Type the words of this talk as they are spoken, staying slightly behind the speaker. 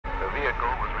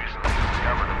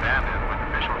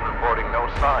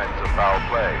signs of foul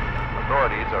play.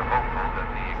 Authorities are hopeful that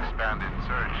the expanded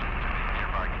search into the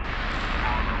nearby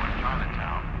communities of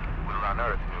Chinatown will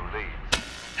unearth new leads.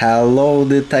 Hello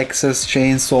the Texas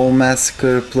Chainsaw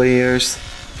Massacre players,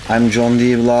 I'm John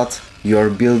Leland, your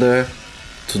builder.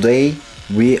 Today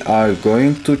we are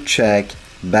going to check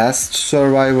best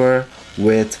survivor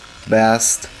with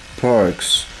best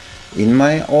perks. In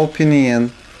my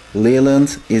opinion,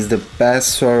 Leland is the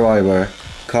best survivor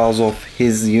because of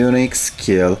his unique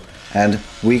skill, and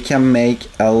we can make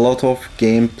a lot of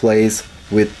gameplays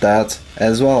with that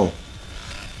as well.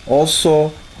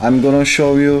 Also, I'm gonna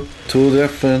show you two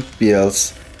different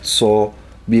builds. So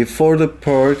before the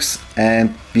perks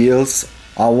and builds,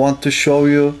 I want to show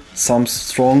you some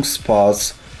strong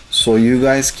spots so you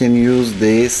guys can use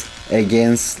this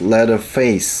against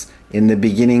Leatherface in the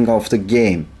beginning of the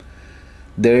game.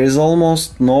 There is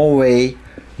almost no way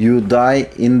you die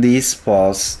in these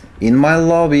spots. In my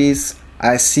lobbies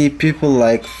I see people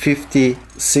like 50,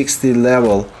 60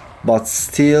 level, but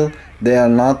still they are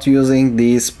not using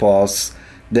these spots.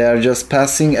 They are just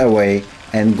passing away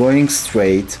and going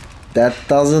straight. That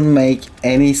doesn't make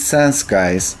any sense,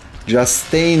 guys. Just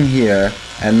stay in here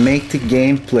and make the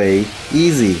gameplay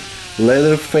easy.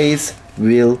 Leatherface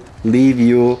will leave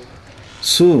you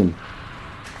soon.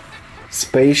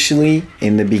 Especially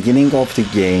in the beginning of the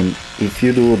game, if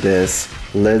you do this,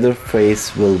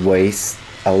 Leatherface will waste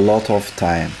a lot of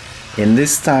time. In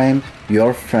this time,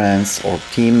 your friends or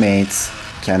teammates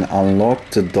can unlock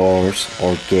the doors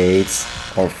or gates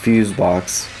or fuse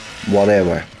box,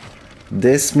 whatever.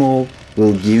 This move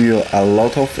will give you a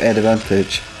lot of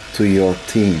advantage to your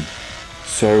team.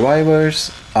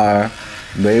 Survivors are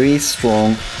very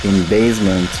strong in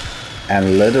basement,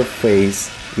 and Leatherface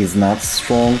is not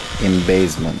strong in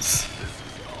basements.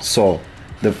 So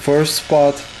the first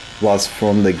spot was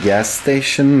from the gas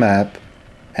station map,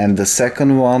 and the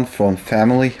second one from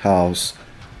family house,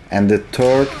 and the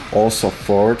third also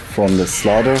fourth from the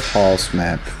slaughterhouse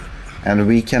map. And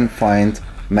we can find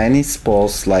many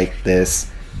spots like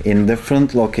this in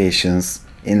different locations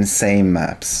in same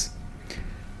maps.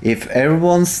 If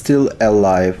everyone's still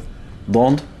alive,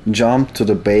 don't jump to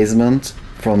the basement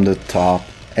from the top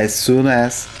as soon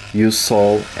as you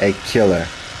saw a killer.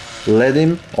 Let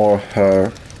him or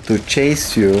her to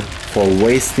chase you for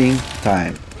wasting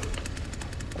time.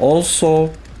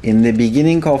 Also, in the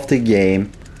beginning of the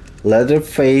game,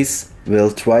 Leatherface will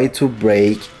try to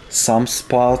break some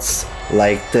spots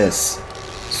like this,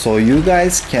 so you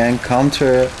guys can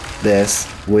counter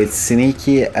this with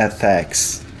sneaky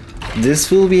attacks. This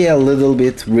will be a little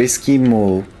bit risky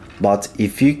move, but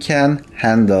if you can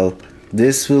handle,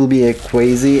 this will be a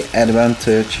crazy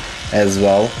advantage as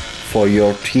well for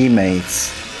your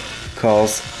teammates,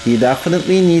 cause he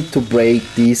definitely need to break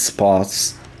these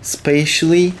spots,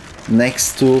 especially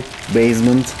next to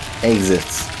basement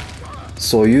exits.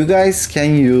 So you guys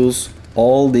can use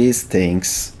all these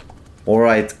things.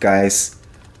 Alright guys,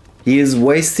 he is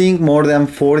wasting more than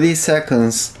 40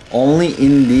 seconds only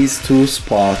in these two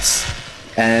spots,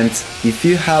 and if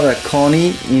you have a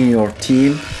Connie in your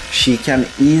team, she can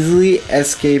easily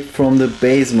escape from the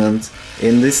basement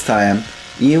in this time.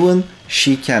 Even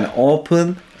she can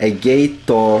open a gate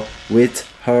door with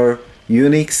her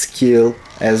unique skill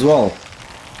as well.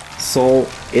 So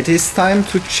it is time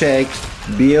to check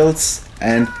builds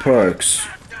and perks.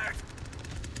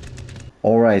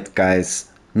 Alright guys,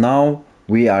 now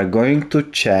we are going to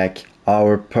check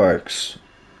our perks.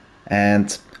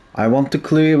 And I want to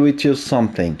clear with you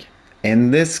something.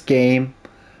 In this game,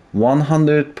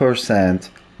 100%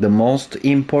 the most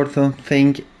important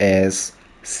thing is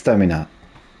stamina.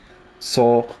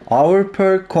 So our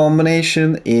perk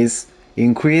combination is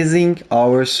increasing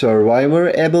our survivor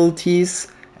abilities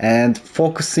and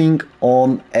focusing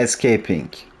on escaping.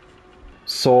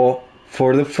 So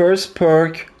for the first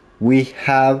perk, we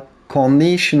have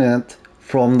conditioned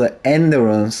from the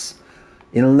endurance.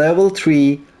 In level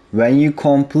 3, when you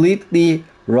completely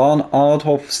run out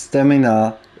of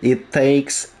stamina, it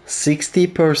takes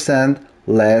 60%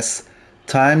 less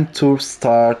time to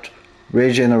start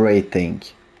regenerating.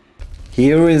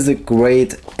 Here is a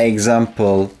great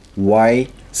example why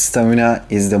stamina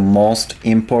is the most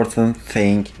important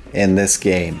thing in this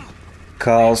game.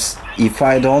 Cause if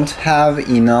I don't have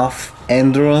enough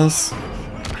endurance,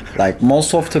 like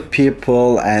most of the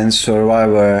people and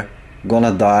survivor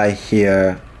gonna die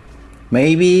here.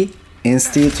 Maybe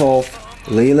instead of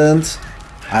Leland,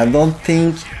 I don't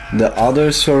think the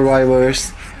other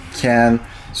survivors can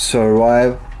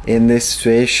survive in this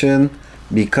situation,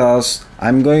 because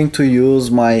I'm going to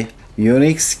use my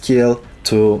unique skill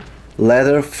to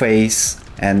Leatherface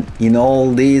and in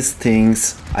all these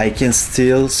things I can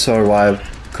still survive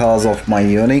because of my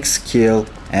unique skill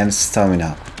and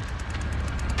stamina.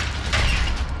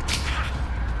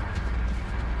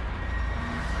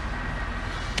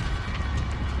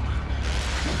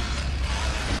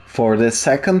 For the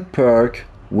second perk,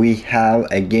 we have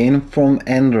again from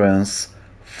endurance,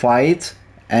 fight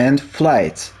and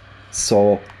flight.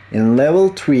 So in level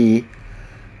 3,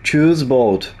 choose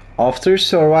both. After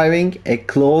surviving a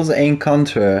close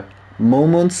encounter,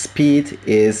 movement speed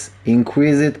is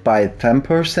increased by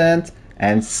 10%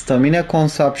 and stamina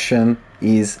consumption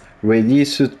is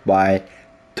reduced by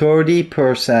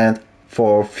 30%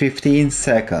 for 15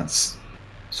 seconds.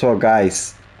 So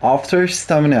guys, after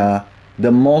stamina,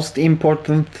 the most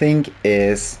important thing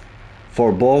is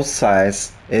for both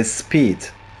sides is speed.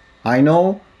 I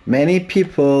know many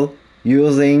people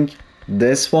using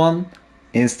this one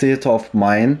instead of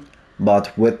mine,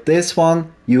 but with this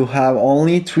one you have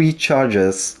only 3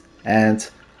 charges and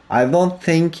I don't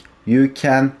think you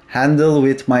can handle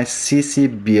with my CC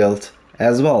build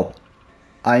as well.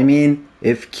 I mean,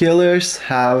 if killers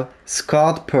have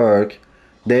scout perk,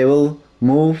 they will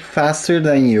move faster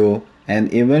than you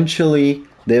and eventually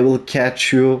they will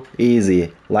catch you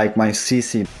easy, like my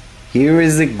CC. Here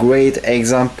is a great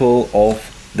example of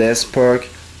this perk,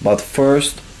 but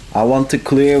first I want to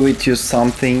clear with you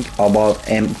something about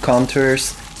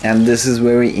encounters, and this is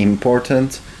very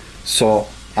important. So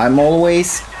I'm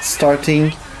always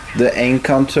starting the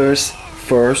encounters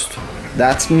first.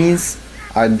 That means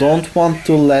I don't want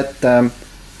to let them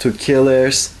to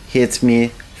killers hit me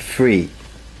free.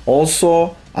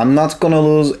 Also, I'm not gonna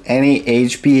lose any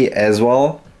HP as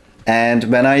well, and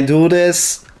when I do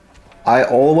this I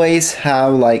always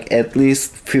have like at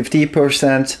least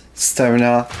 50%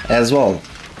 stamina as well.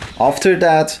 After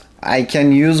that I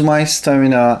can use my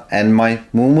stamina and my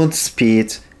movement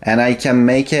speed and I can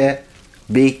make a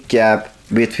big gap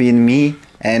between me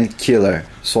and killer.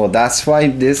 So that's why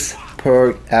this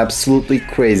perk absolutely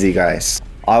crazy, guys.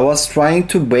 I was trying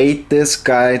to bait this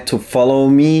guy to follow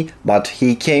me, but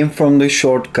he came from the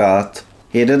shortcut.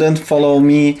 He didn't follow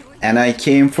me and I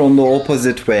came from the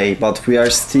opposite way, but we are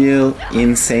still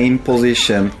in same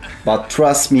position. But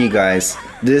trust me guys,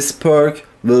 this perk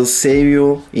will save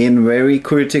you in very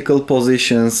critical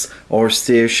positions or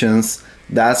stations.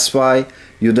 That's why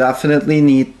you definitely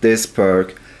need this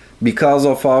perk. Because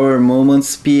of our movement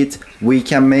speed, we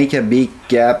can make a big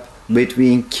gap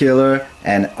between killer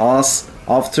and us.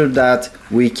 After that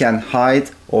we can hide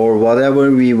or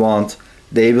whatever we want.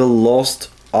 They will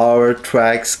lost our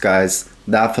tracks, guys,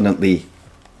 definitely.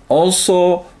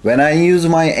 Also, when I use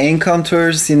my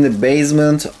encounters in the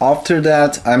basement, after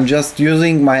that I'm just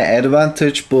using my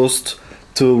advantage boost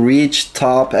to reach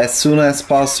top as soon as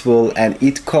possible, and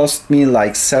it cost me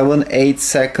like 7-8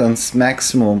 seconds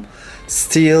maximum.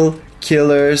 Still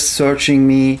killers searching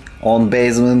me on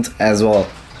basement as well.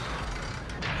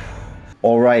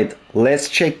 Alright, let's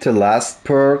check the last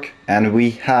perk, and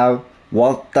we have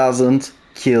what doesn't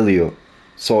kill you.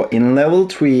 So in level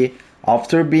 3,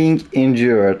 after being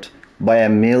injured by a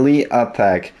melee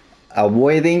attack,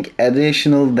 avoiding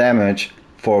additional damage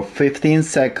for 15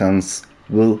 seconds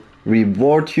will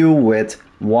reward you with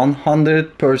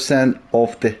 100%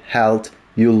 of the health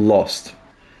you lost.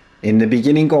 In the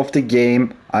beginning of the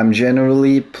game, I'm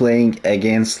generally playing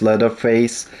against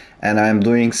Leatherface and I'm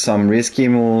doing some risky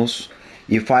moves.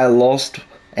 If I lost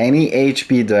any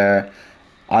HP there,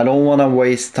 I don't wanna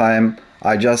waste time.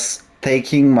 I just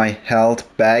taking my health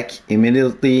back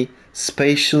immediately,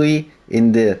 especially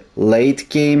in the late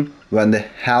game when the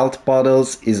health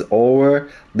battles is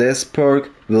over. This perk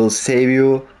will save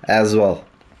you as well.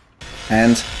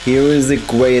 And here is a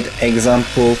great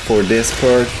example for this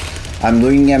perk. I'm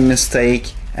doing a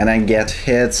mistake and I get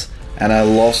hit and I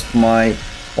lost my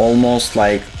almost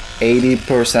like 80%,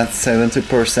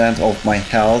 70% of my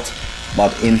health,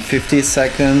 but in 50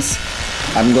 seconds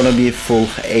I'm gonna be full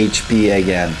HP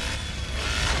again.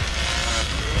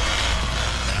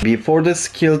 Before the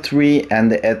skill tree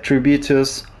and the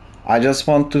attributes, I just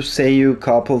want to say you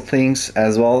couple things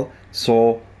as well.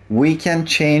 So we can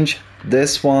change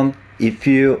this one if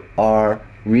you are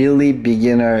really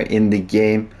beginner in the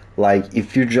game. Like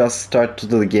if you just start to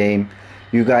the game,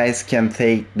 you guys can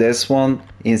take this one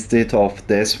instead of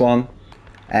this one,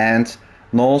 and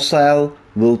no cell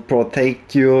will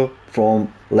protect you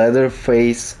from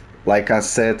Leatherface, like I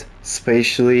said,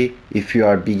 especially if you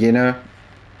are beginner.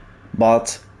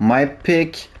 But my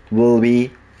pick will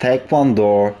be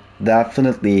Taekwondo,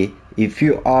 definitely. If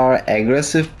you are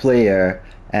aggressive player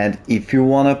and if you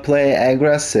wanna play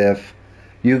aggressive,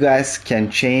 you guys can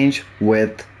change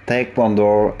with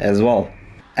Taekwondo as well.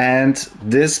 And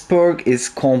this perk is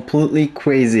completely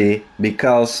crazy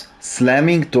because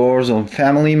slamming doors on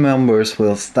family members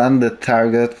will stun the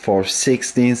target for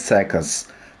 16 seconds.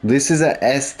 This is a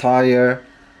S tier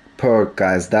perk,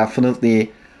 guys,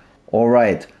 definitely.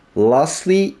 Alright,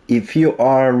 lastly, if you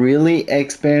are really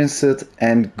experienced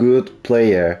and good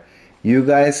player, you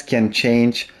guys can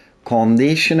change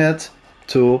condition it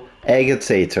to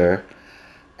agitator,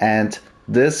 and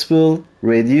this will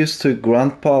reduce to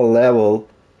grandpa level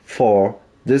 4.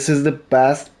 This is the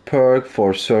best perk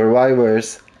for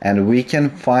survivors, and we can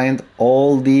find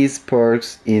all these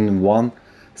perks in one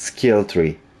skill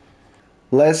tree.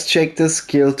 Let's check the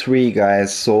skill tree,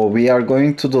 guys. So we are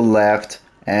going to the left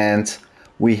and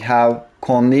we have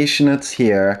conditioned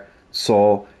here.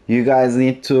 So you guys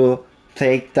need to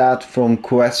take that from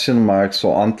question mark.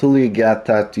 So until you get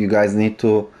that, you guys need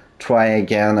to try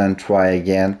again and try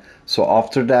again. So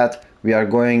after that, we are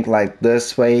going like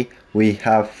this way. We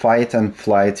have fight and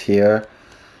flight here.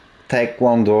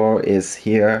 Taekwondo is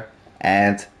here,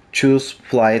 and choose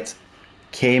flight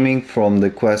coming from the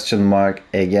question mark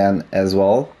again as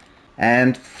well.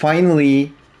 And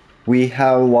finally, we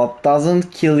have what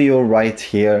doesn't kill you right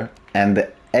here, and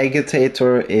the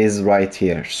agitator is right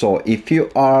here. So if you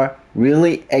are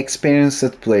really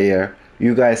experienced player,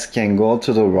 you guys can go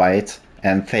to the right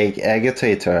and take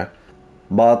agitator.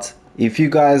 But if you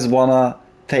guys wanna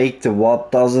take the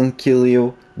what doesn't kill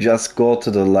you, just go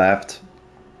to the left.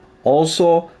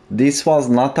 Also, this was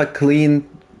not a clean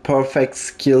perfect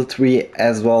skill tree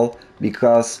as well,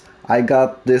 because I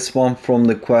got this one from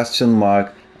the question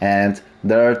mark and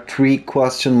there are 3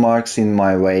 question marks in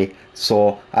my way,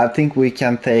 so I think we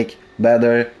can take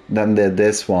better than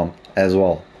this one as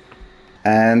well.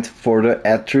 And for the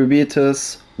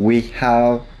attributes, we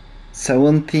have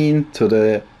 17 to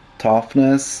the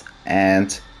toughness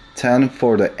and 10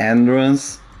 for the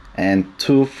endurance and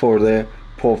 2 for the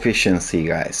proficiency,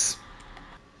 guys.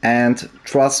 And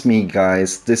trust me,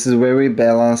 guys, this is very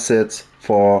balanced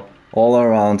for all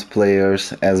around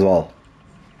players as well.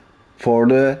 For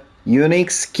the unique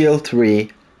skill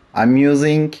tree, I'm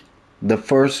using the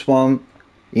first one,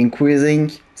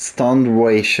 increasing stun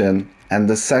duration, and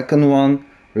the second one,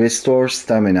 restore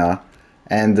stamina,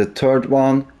 and the third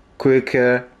one,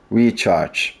 quicker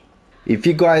recharge. If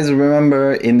you guys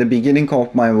remember, in the beginning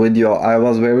of my video, I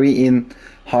was very in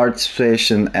hard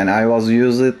situation and I was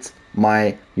using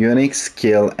my unique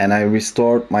skill and I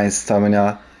restored my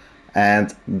stamina,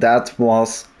 and that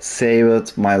was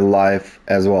saved my life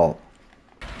as well.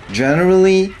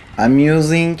 Generally, I'm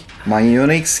using my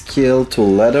unique skill to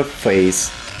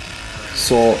Leatherface.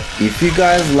 So if you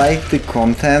guys like the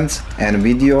content and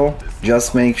video,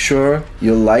 just make sure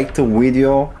you like the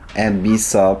video and be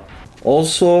sub.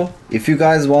 Also, if you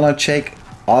guys wanna check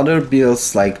other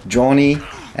builds like Johnny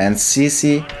and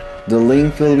CC, the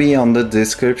link will be on the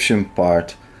description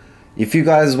part. If you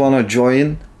guys wanna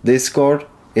join Discord,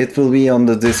 it will be on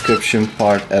the description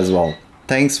part as well.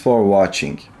 Thanks for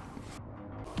watching.